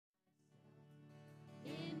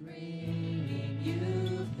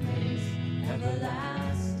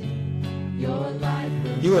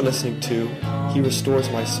You are listening to He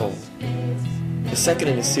Restores My Soul, the second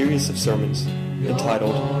in a series of sermons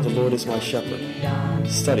entitled The Lord is My Shepherd,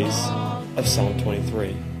 studies of Psalm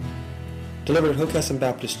 23, delivered at Hockessin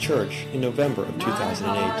Baptist Church in November of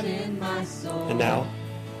 2008. And now,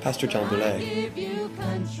 Pastor John Boulay.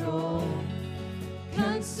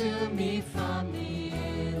 Consume me from the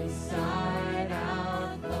inside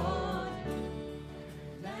out, Lord.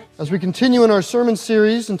 As we continue in our sermon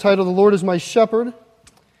series entitled The Lord is My Shepherd,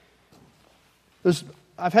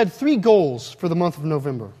 I've had three goals for the month of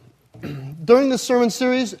November. During this sermon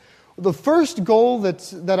series, the first goal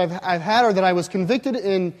that I've had, or that I was convicted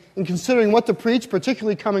in considering what to preach,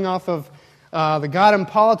 particularly coming off of the God and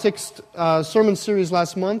Politics sermon series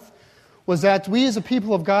last month, was that we as a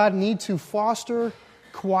people of God need to foster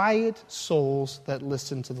quiet souls that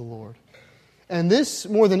listen to the Lord. And this,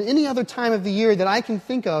 more than any other time of the year that I can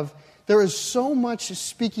think of, there is so much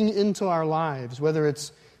speaking into our lives, whether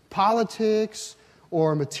it's politics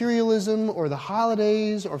or materialism or the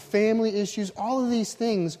holidays or family issues. All of these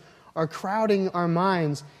things are crowding our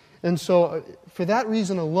minds. And so for that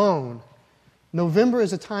reason alone, November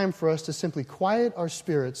is a time for us to simply quiet our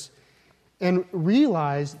spirits and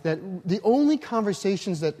realize that the only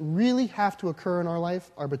conversations that really have to occur in our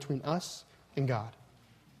life are between us and God.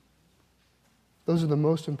 Those are the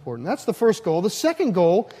most important. That's the first goal. The second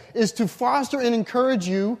goal is to foster and encourage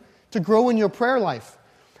you to grow in your prayer life.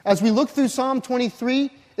 As we look through Psalm 23,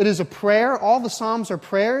 it is a prayer. All the Psalms are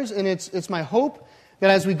prayers, and it's my hope that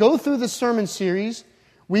as we go through this sermon series,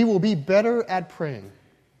 we will be better at praying.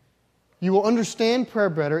 You will understand prayer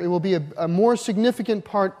better. It will be a more significant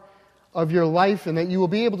part of your life, and that you will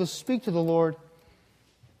be able to speak to the Lord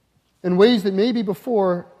in ways that maybe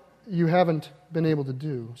before you haven't been able to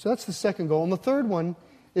do. So that's the second goal. And the third one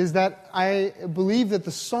is that I believe that the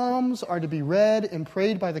Psalms are to be read and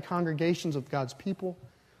prayed by the congregations of God's people.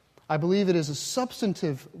 I believe it is a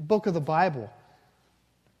substantive book of the Bible.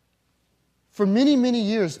 For many, many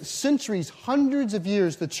years, centuries, hundreds of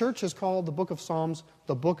years, the church has called the book of Psalms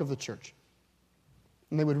the book of the church.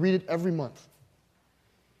 And they would read it every month.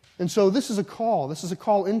 And so this is a call. This is a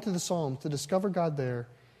call into the Psalms to discover God there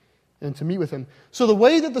and to meet with Him. So the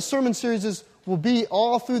way that the sermon series will be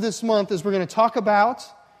all through this month is we're going to talk about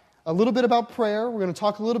a little bit about prayer. We're going to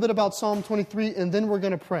talk a little bit about Psalm 23, and then we're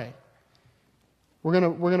going to pray. We're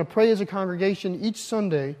going to pray as a congregation each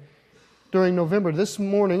Sunday during November. This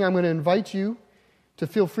morning, I'm going to invite you to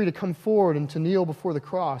feel free to come forward and to kneel before the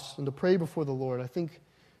cross and to pray before the Lord. I think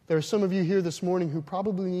there are some of you here this morning who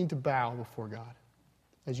probably need to bow before God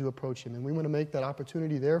as you approach Him. And we want to make that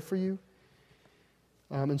opportunity there for you.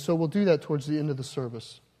 And so we'll do that towards the end of the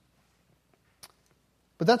service.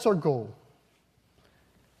 But that's our goal,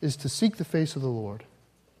 is to seek the face of the Lord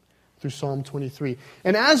through Psalm 23.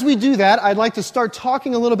 And as we do that, I'd like to start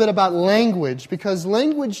talking a little bit about language, because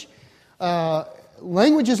language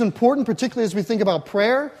is important, particularly as we think about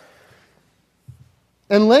prayer.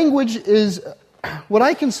 And language is what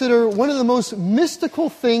I consider one of the most mystical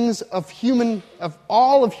things of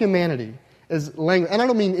all of humanity is language. And I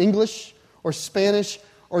don't mean English or Spanish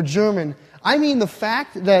or German. I mean the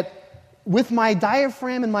fact that with my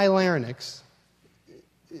diaphragm and my larynx,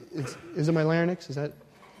 is it my larynx? Is that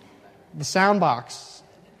the sound box?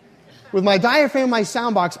 With my diaphragm and my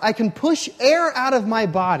sound box, I can push air out of my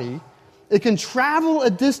body. It can travel a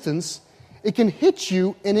distance. It can hit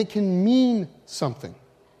you, and it can mean something.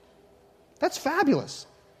 That's fabulous.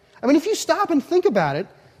 I mean, if you stop and think about it,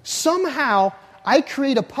 somehow I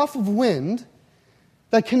create a puff of wind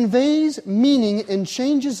that conveys meaning and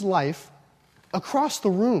changes life across the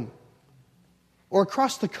room or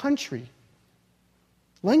across the country.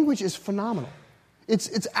 Language is phenomenal.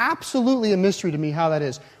 It's absolutely a mystery to me how that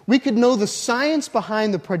is. We could know the science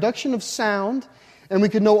behind the production of sound, and we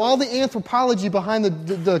could know all the anthropology behind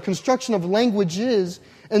the construction of languages,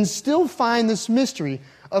 and still find this mystery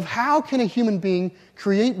of how can a human being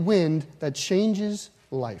create wind that changes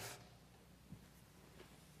life.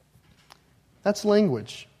 That's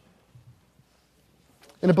language.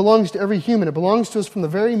 And it belongs to every human. It belongs to us from the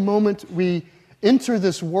very moment we enter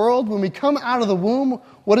this world. When we come out of the womb,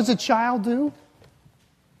 what does a child do?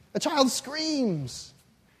 A child screams.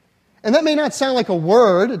 And that may not sound like a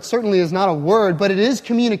word. It certainly is not a word, but it is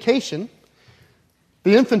communication.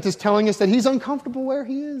 The infant is telling us that he's uncomfortable where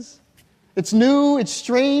he is. It's new, it's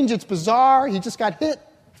strange, it's bizarre. He just got hit.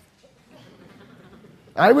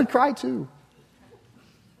 I would cry too.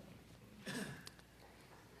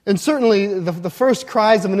 And certainly the first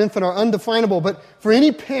cries of an infant are undefinable, but for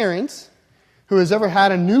any parent who has ever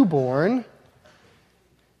had a newborn,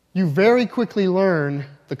 you very quickly learn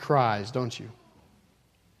the cries, don't you?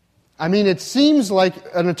 I mean, it seems like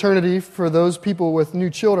an eternity for those people with new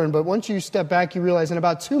children, but once you step back, you realize in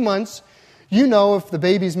about 2 months, you know if the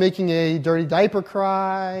baby's making a dirty diaper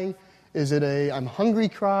cry, is it a I'm hungry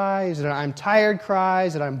cry, is it an I'm tired cry,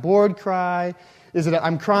 is it I'm bored cry, is it a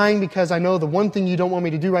I'm crying because I know the one thing you don't want me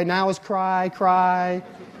to do right now is cry.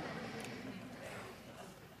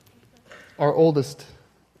 Our oldest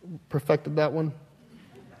perfected that one.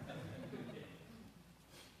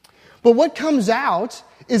 But what comes out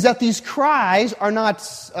is that these cries are not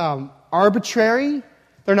arbitrary,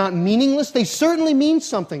 they're not meaningless, they certainly mean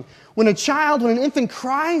something. When an infant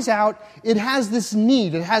cries out, it has this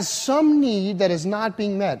need, it has some need that is not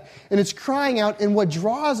being met. And it's crying out, and what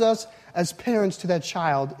draws us as parents to that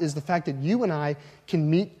child is the fact that you and I can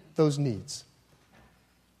meet those needs.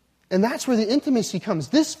 And that's where the intimacy comes.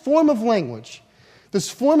 This form of language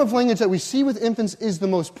that we see with infants is the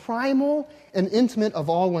most primal and intimate of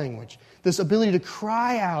all language. This ability to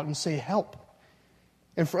cry out and say, help.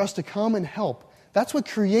 And for us to come and help. That's what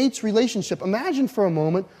creates relationship. Imagine for a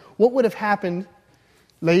moment what would have happened,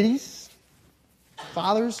 ladies,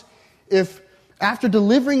 fathers, if after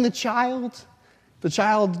delivering the child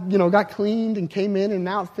got cleaned and came in an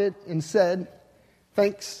outfit and said,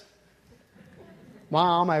 thanks,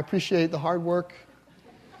 Mom, I appreciate the hard work.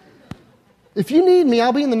 If you need me,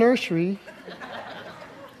 I'll be in the nursery.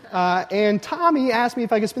 And Tommy asked me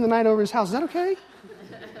if I could spend the night over his house. Is that okay?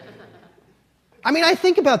 I mean, I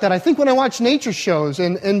think about that. I think when I watch nature shows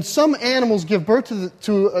and some animals give birth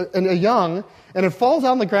to a young and it falls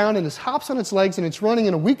out on the ground and it hops on its legs and it's running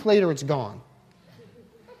and a week later it's gone.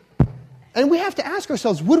 And we have to ask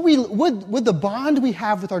ourselves, would the bond we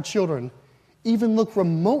have with our children even look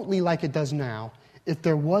remotely like it does now if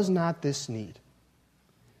there was not this need?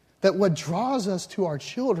 That what draws us to our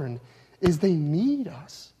children is they need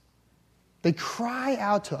us. They cry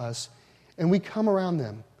out to us, and we come around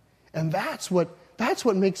them. And that's what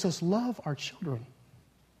makes us love our children.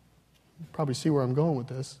 You probably see where I'm going with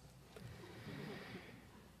this.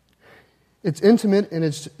 It's intimate, and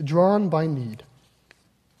it's drawn by need.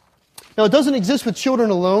 Now, it doesn't exist with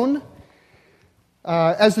children alone.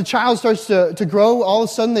 As the child starts to grow, all of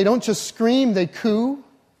a sudden they don't just scream, they coo,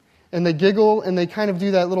 and they giggle, and they kind of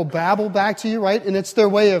do that little babble back to you, right? And it's their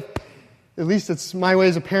way of, at least it's my way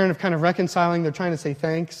as a parent of kind of reconciling. They're trying to say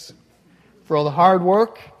thanks for all the hard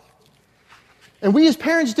work. And we as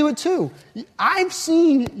parents do it too. I've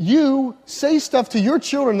seen you say stuff to your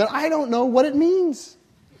children that I don't know what it means.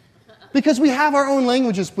 Because we have our own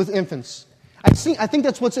languages with infants. I think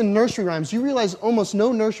that's what's in nursery rhymes. You realize almost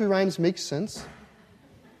no nursery rhymes make sense.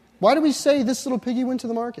 Why do we say this little piggy went to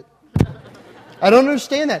the market? I don't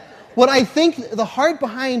understand that. What I think the heart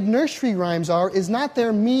behind nursery rhymes is not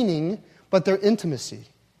their meaning, but their intimacy.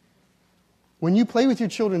 When you play with your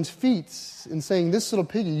children's feet and saying, this little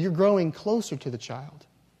piggy, you're growing closer to the child.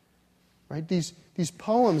 Right? These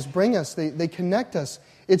poems bring us, they connect us.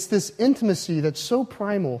 It's this intimacy that's so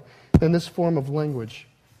primal in this form of language.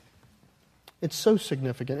 It's so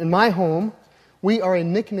significant. In my home, we are a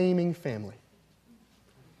nicknaming family.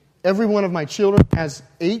 Every one of my children has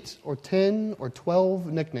 8 or 10 or 12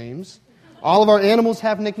 nicknames. All of our animals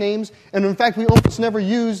have nicknames. And in fact, we almost never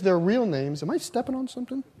use their real names. Am I stepping on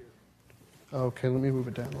something? Okay, let me move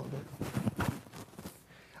it down a little bit.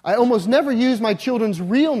 I almost never use my children's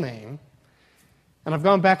real name. And I've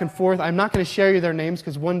gone back and forth. I'm not going to share you their names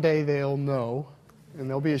because one day they'll know and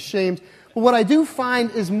they'll be ashamed. But what I do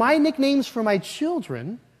find is my nicknames for my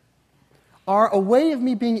children are a way of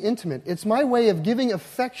me being intimate. It's my way of giving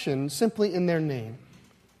affection simply in their name.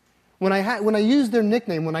 When I use their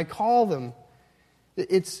nickname, when I call them,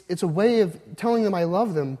 it's a way of telling them I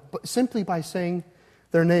love them, but simply by saying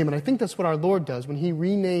their name. And I think that's what our Lord does when He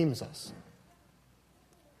renames us.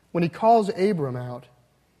 When He calls Abram out,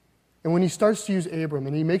 and when He starts to use Abram,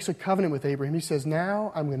 and He makes a covenant with Abraham, He says,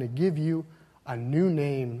 now I'm going to give you a new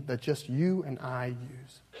name that just you and I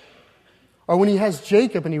use. Or when He has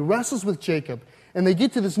Jacob, and He wrestles with Jacob, and they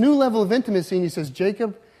get to this new level of intimacy, and He says,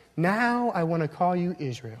 Jacob, now I want to call you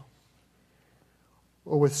Israel.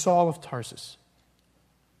 Or with Saul of Tarsus,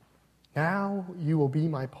 now you will be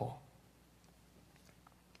my Paul.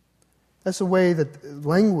 That's the way that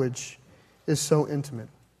language is so intimate.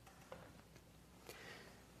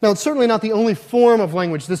 Now, it's certainly not the only form of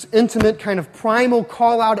language, this intimate kind of primal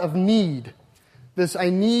call out of need. This I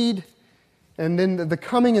need, and then the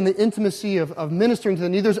coming and the intimacy of ministering to the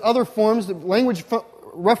need. There's other forms. Language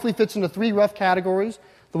roughly fits into 3 rough categories.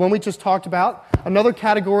 The one we just talked about. Another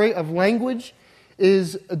category of language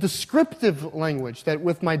is a descriptive language, that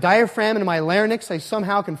with my diaphragm and my larynx, I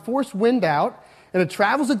somehow can force wind out, and it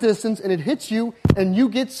travels a distance, and it hits you, and you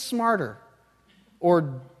get smarter,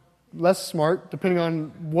 or less smart, depending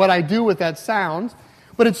on what I do with that sound.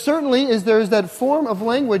 But it certainly is, there's that form of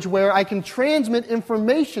language where I can transmit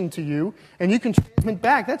information to you, and you can transmit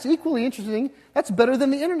back. That's equally interesting. That's better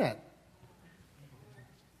than the internet.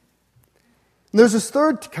 And there's this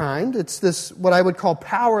third kind. It's this, what I would call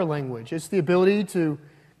power language. It's the ability to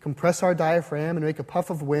compress our diaphragm and make a puff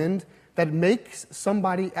of wind that makes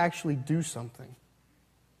somebody actually do something.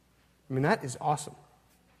 I mean, that is awesome.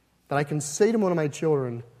 That I can say to one of my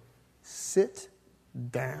children, sit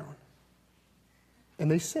down. And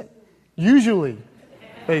they sit. Usually,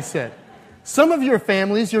 they sit. Some of your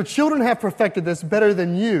families, your children have perfected this better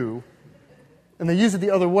than you, and they use it the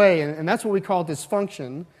other way, and that's what we call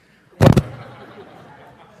dysfunction.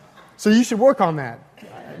 So you should work on that.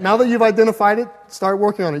 Now that you've identified it, start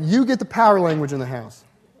working on it. You get the power language in the house.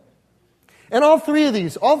 And all three of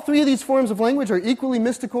these forms of language are equally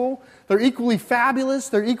mystical, they're equally fabulous,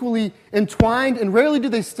 they're equally entwined, and rarely do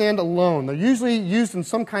they stand alone. They're usually used in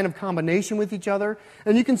some kind of combination with each other,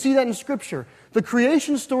 and you can see that in Scripture. The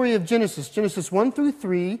creation story of Genesis 1 through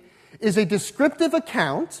 3, is a descriptive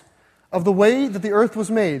account of the way that the earth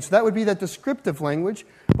was made. So that would be that descriptive language,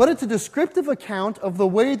 but it's a descriptive account of the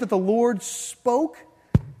way that the Lord spoke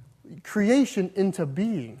creation into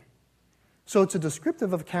being. So it's a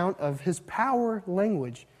descriptive account of His power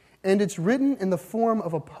language, and it's written in the form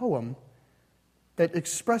of a poem that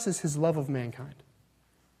expresses His love of mankind.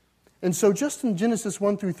 And so just in Genesis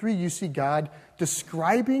 1 through 3, you see God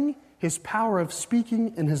describing His power of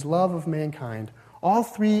speaking and His love of mankind. All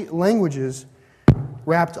three languages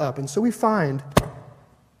wrapped up. And so we find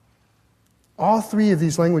all three of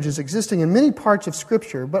these languages existing in many parts of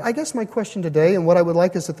Scripture. But I guess my question today, and what I would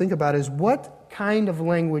like us to think about, is what kind of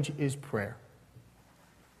language is prayer?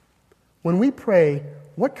 When we pray,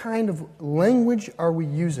 what kind of language are we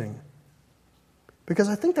using? Because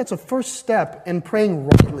I think that's a first step in praying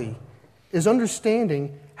rightly, is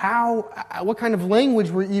understanding what kind of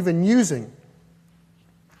language we're even using.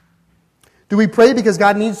 Do we pray because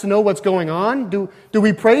God needs to know what's going on? Do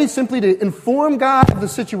we pray simply to inform God of the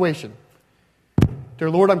situation?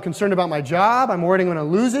 Dear Lord, I'm concerned about my job. I'm worried I'm going to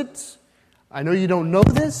lose it. I know you don't know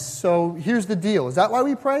this, so here's the deal. Is that why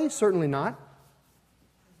we pray? Certainly not.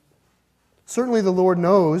 Certainly the Lord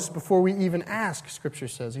knows before we even ask, Scripture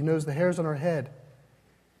says. He knows the hairs on our head.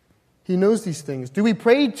 He knows these things. Do we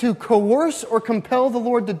pray to coerce or compel the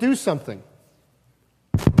Lord to do something?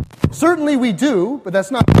 Certainly we do, but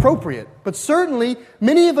that's not appropriate. But certainly,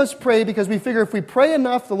 many of us pray because we figure if we pray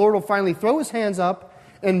enough, the Lord will finally throw His hands up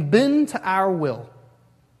and bend to our will.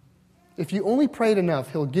 If you only prayed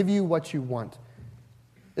enough, He'll give you what you want.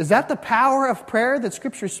 Is that the power of prayer that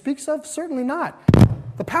Scripture speaks of? Certainly not.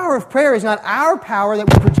 The power of prayer is not our power that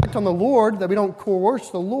we project on the Lord, that we don't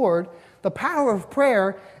coerce the Lord. The power of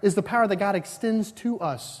prayer is the power that God extends to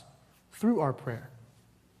us through our prayer.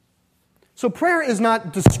 So prayer is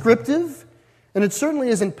not descriptive, and it certainly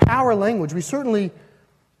isn't power language. We certainly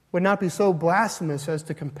would not be so blasphemous as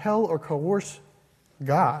to compel or coerce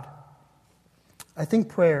God. I think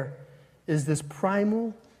prayer is this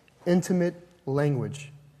primal, intimate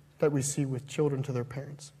language that we see with children to their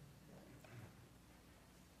parents.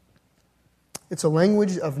 It's a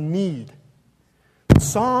language of need.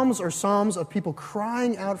 Psalms are psalms of people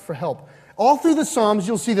crying out for help. All through the Psalms,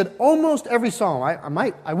 you'll see that almost every psalm,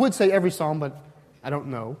 I would say every psalm, but I don't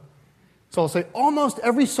know. So I'll say almost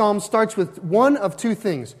every psalm starts with one of two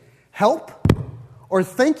things: help or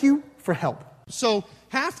thank you for help. So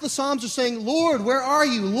half the psalms are saying, Lord, where are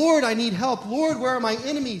you? Lord, I need help. Lord, where are my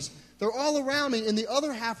enemies? They're all around me. And the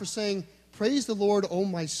other half are saying, praise the Lord, O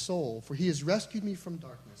my soul, for He has rescued me from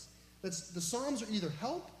darkness. The psalms are either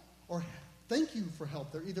help or thank you for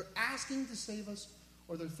help. They're either asking to save us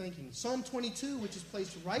or they're thanking. Psalm 22, which is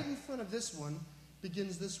placed right in front of this one,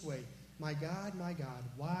 begins this way: my God,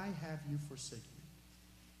 why have you forsaken me?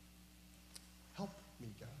 Help me,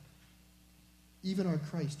 God. Even our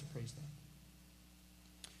Christ prays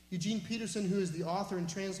that. Eugene Peterson, who is the author and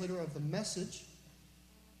translator of The Message,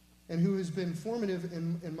 and who has been formative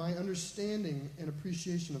in my understanding and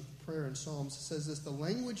appreciation of prayer and Psalms, says this: the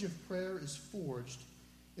language of prayer is forged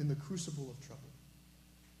in the crucible of trouble.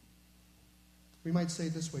 We might say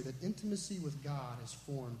it this way, that intimacy with God is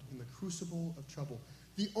formed in the crucible of trouble.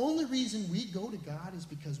 The only reason we go to God is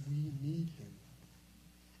because we need Him.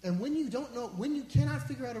 And when you cannot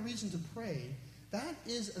figure out a reason to pray, that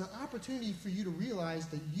is an opportunity for you to realize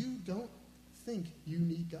that you don't think you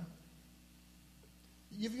need God.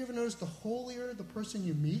 Have you ever noticed the holier the person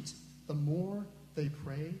you meet, the more they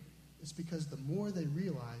pray? It's because the more they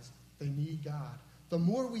realize they need God. The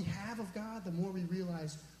more we have of God, the more we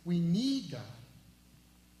realize we need God.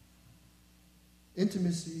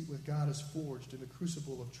 Intimacy with God is forged in the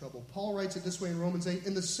crucible of trouble. Paul writes it this way in Romans 8,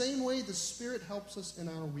 in the same way the Spirit helps us in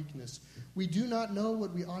our weakness. We do not know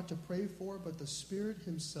what we ought to pray for, but the Spirit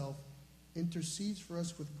himself intercedes for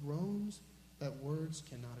us with groans that words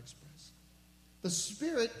cannot express. The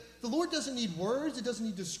Spirit, the Lord doesn't need words, it doesn't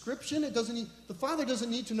need description, the Father doesn't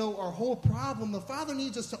need to know our whole problem. The Father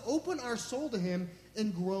needs us to open our soul to him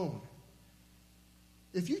and groan.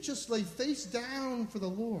 If you just lay face down for the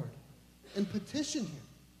Lord and petition him,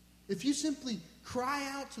 if you simply cry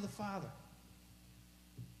out to the Father,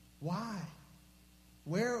 why?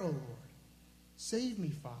 Where, O Lord? Save me,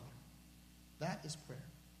 Father. That is prayer.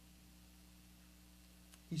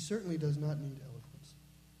 He certainly does not need eloquence.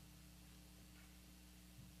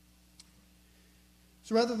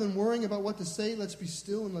 So rather than worrying about what to say, let's be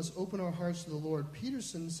still and let's open our hearts to the Lord.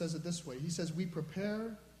 Peterson says it this way. He says, we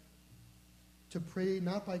prepare to pray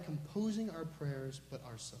not by composing our prayers, but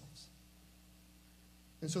ourselves.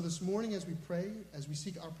 And so this morning as we pray, as we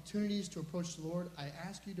seek opportunities to approach the Lord, I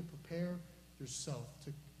ask you to prepare yourself,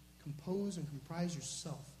 to compose and comprise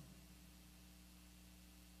yourself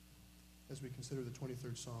as we consider the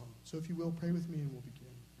 23rd Psalm. So if you will, pray with me and we'll begin.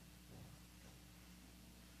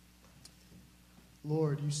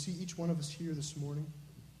 Lord, you see each one of us here this morning.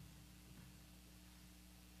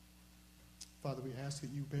 Father, we ask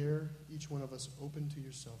that you bear each one of us open to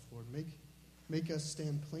yourself, Lord. Make us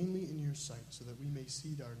stand plainly in your sight so that we may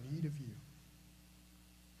see our need of you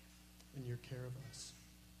and your care of us.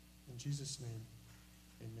 In Jesus' name,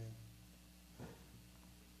 amen.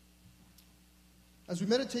 As we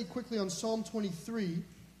meditate quickly on Psalm 23,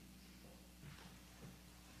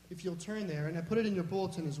 if you'll turn there, and I put it in your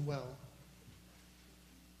bulletin as well.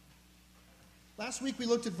 Last week we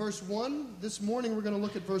looked at verse 1. This morning we're going to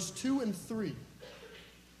look at verse 2 and 3.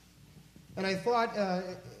 And I thought,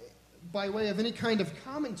 by way of any kind of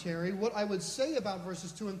commentary, what I would say about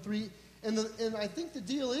verses 2 and 3, and I think the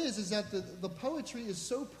deal is that the poetry is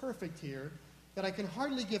so perfect here that I can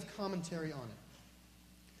hardly give commentary on it.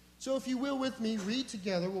 So if you will with me, read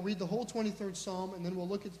together. We'll read the whole 23rd Psalm, and then we'll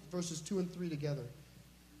look at verses 2 and 3 together.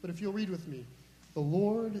 But if you'll read with me. The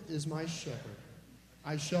Lord is my shepherd.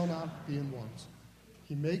 I shall not be in want.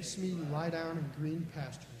 He makes me lie down in green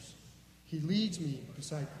pastures. He leads me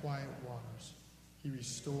beside quiet waters. He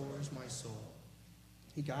restores my soul.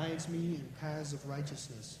 He guides me in paths of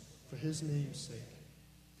righteousness for his name's sake.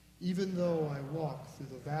 Even though I walk through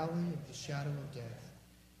the valley of the shadow of death,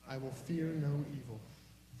 I will fear no evil,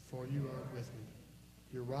 for you are with me.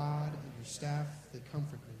 Your rod and your staff, they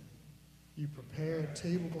comfort me. You prepare a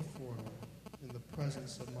table before me in the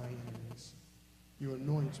presence of my enemies. You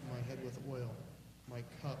anoint my head with oil. My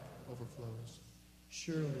cup overflows.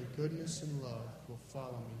 Surely goodness and love will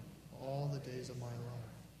follow me all the days of my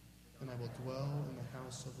life, and I will dwell in the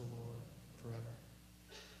house of the Lord forever.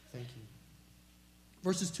 Thank you.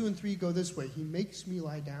 Verses 2 and 3 go this way. He makes me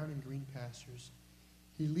lie down in green pastures.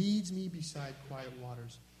 He leads me beside quiet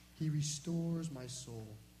waters. He restores my soul.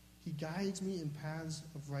 He guides me in paths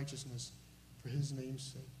of righteousness for his name's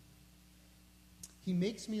sake. He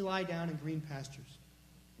makes me lie down in green pastures.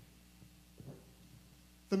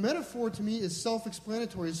 The metaphor to me is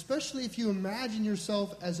self-explanatory, especially if you imagine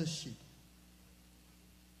yourself as a sheep.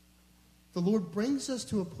 The Lord brings us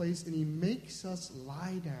to a place and he makes us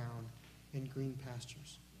lie down in green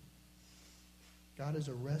pastures. God is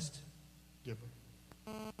a rest giver.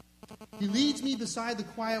 He leads me beside the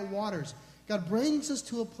quiet waters. God brings us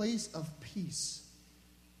to a place of peace.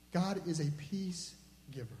 God is a peace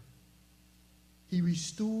giver. He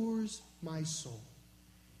restores my soul.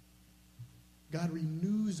 God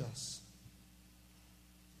renews us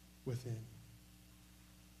within.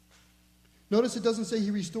 Notice it doesn't say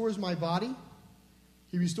he restores my body.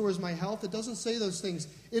 He restores my health. It doesn't say those things.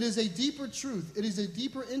 It is a deeper truth. It is a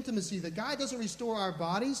deeper intimacy that God doesn't restore our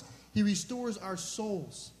bodies. He restores our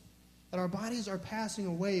souls. That our bodies are passing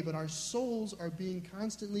away, but our souls are being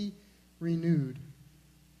constantly renewed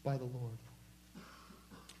by the Lord.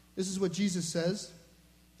 This is what Jesus says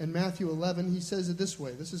in Matthew 11. He says it this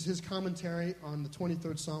way. This is his commentary on the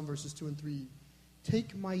 23rd Psalm, verses 2 and 3.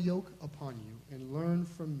 Take my yoke upon you and learn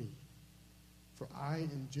from me, for I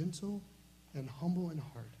am gentle and humble in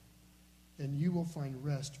heart, and you will find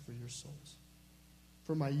rest for your souls.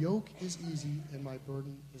 For my yoke is easy and my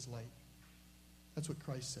burden is light. That's what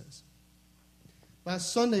Christ says.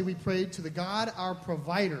 Last Sunday we prayed to the God, our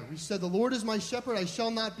provider. We said, the Lord is my shepherd, I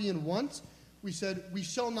shall not be in want. We said, we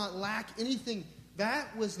shall not lack anything.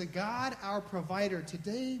 That was the God, our provider.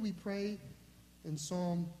 Today we pray in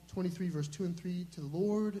Psalm 23, verse 2 and 3, to the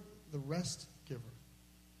Lord, the rest giver.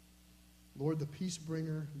 Lord, the peace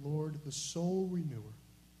bringer. Lord, the soul renewer.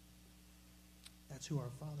 That's who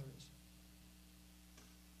our Father is.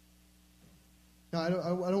 Now, I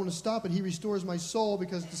don't want to stop at He restores my soul,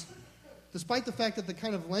 because despite the fact that the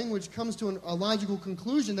kind of language comes to a logical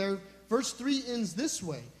conclusion there, verse 3 ends this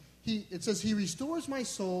way. It says, He restores my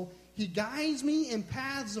soul. He guides me in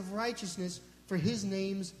paths of righteousness for His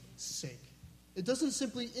name's sake. It doesn't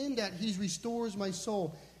simply end at He restores my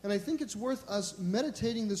soul. And I think it's worth us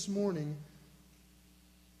meditating this morning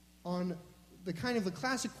on the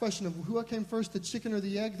classic question of who came first, the chicken or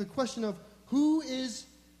the egg? The question of who's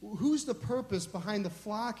the purpose behind the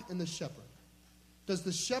flock and the shepherd? Does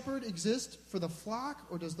the shepherd exist for the flock,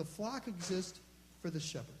 or does the flock exist for the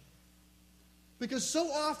shepherd? Because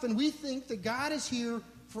so often we think that God is here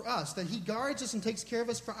for us, that He guards us and takes care of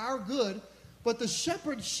us for our good, but the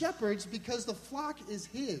shepherd shepherds because the flock is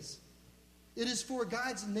His. It is for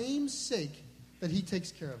God's name's sake that He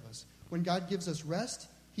takes care of us. When God gives us rest,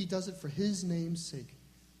 He does it for His name's sake.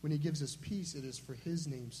 When He gives us peace, it is for His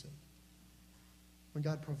name's sake. When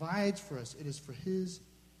God provides for us, it is for His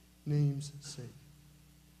name's sake.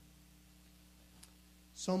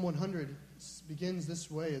 Psalm 100 begins this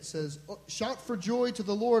way. It says, "Shout for joy to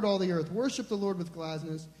the Lord, all the earth. Worship the Lord with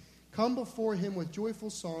gladness. Come before Him with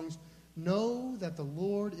joyful songs. Know that the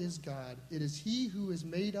Lord is God. It is He who has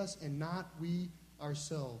made us and not we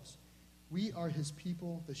ourselves. We are His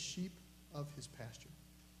people, the sheep of His pasture."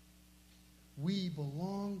 We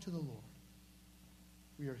belong to the Lord.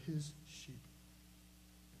 We are His sheep.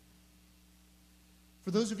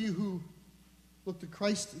 For those of you who look to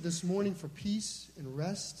Christ this morning for peace and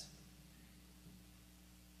rest,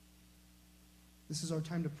 this is our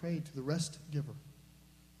time to pray to the rest giver.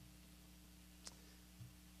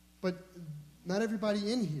 But not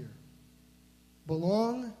everybody in here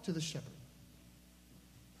belong to the shepherd.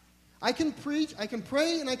 I can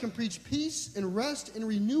pray, and I can preach peace and rest and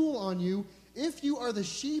renewal on you if you are the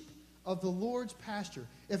sheep of the Lord's pasture.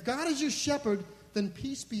 If God is your shepherd, then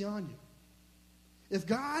peace be on you. If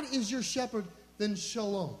God is your shepherd, then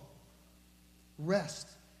shalom. Rest.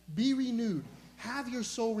 Be renewed. Have your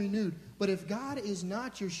soul renewed. But if God is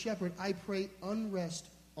not your shepherd, I pray unrest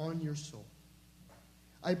on your soul.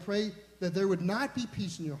 I pray that there would not be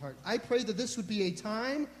peace in your heart. I pray that this would be a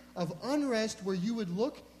time of unrest where you would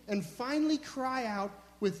look and finally cry out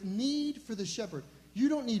with need for the shepherd. You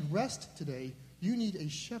don't need rest today. You need a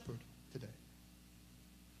shepherd today.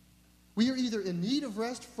 We are either in need of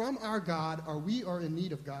rest from our God, or we are in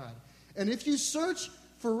need of God. And if you search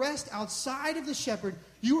for rest outside of the shepherd,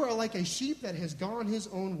 you are like a sheep that has gone his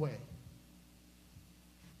own way.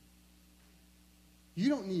 You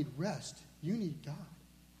don't need rest. You need God.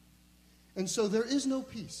 And so there is no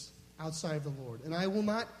peace outside of the Lord. And I will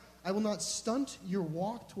not stunt your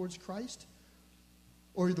walk towards Christ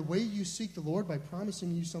or the way you seek the Lord by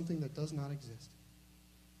promising you something that does not exist.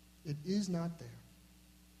 It is not there.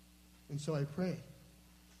 And so I pray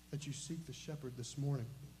that you seek the shepherd this morning.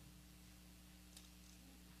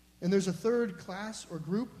 And there's a third class or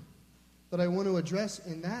group that I want to address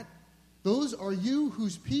in that. Those are you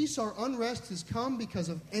whose peace or unrest has come because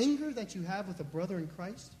of anger that you have with a brother in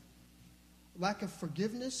Christ, lack of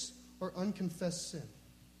forgiveness, or unconfessed sin.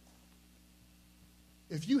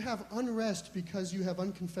 If you have unrest because you have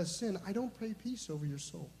unconfessed sin, I don't pray peace over your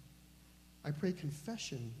soul. I pray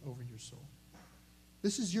confession over your soul.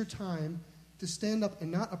 This is your time to stand up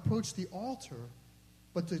and not approach the altar,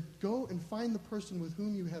 but to go and find the person with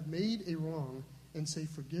whom you have made a wrong and say,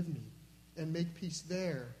 "Forgive me," and make peace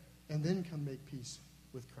there, and then come make peace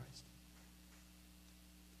with Christ.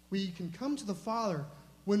 We can come to the Father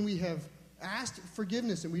when we have asked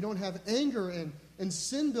forgiveness and we don't have anger and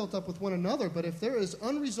sin built up with one another. But if there is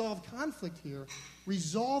unresolved conflict here,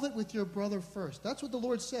 resolve it with your brother first. That's what the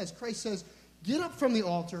Lord says. Christ says, get up from the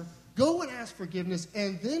altar, go and ask forgiveness,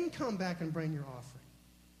 and then come back and bring your offering.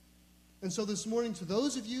 And so this morning, to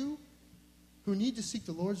those of you who need to seek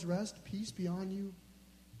the Lord's rest, peace be on you,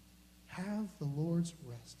 have the Lord's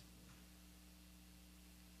rest.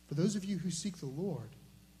 For those of you who seek the Lord,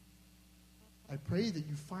 I pray that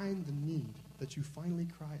you find the need, that you finally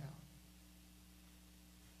cry out.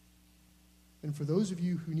 And for those of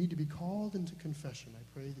you who need to be called into confession, I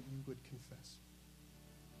pray that you would confess.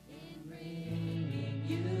 In bringing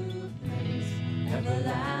you praise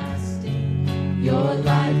everlasting, your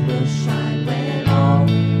light will shine when all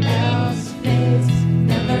else fades.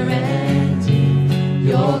 Never ending,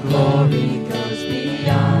 your glory goes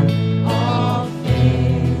beyond all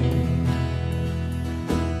fame.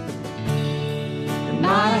 In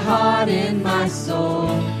my heart, in my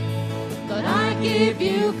soul, Lord, I give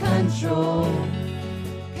you control.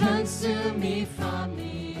 Consume me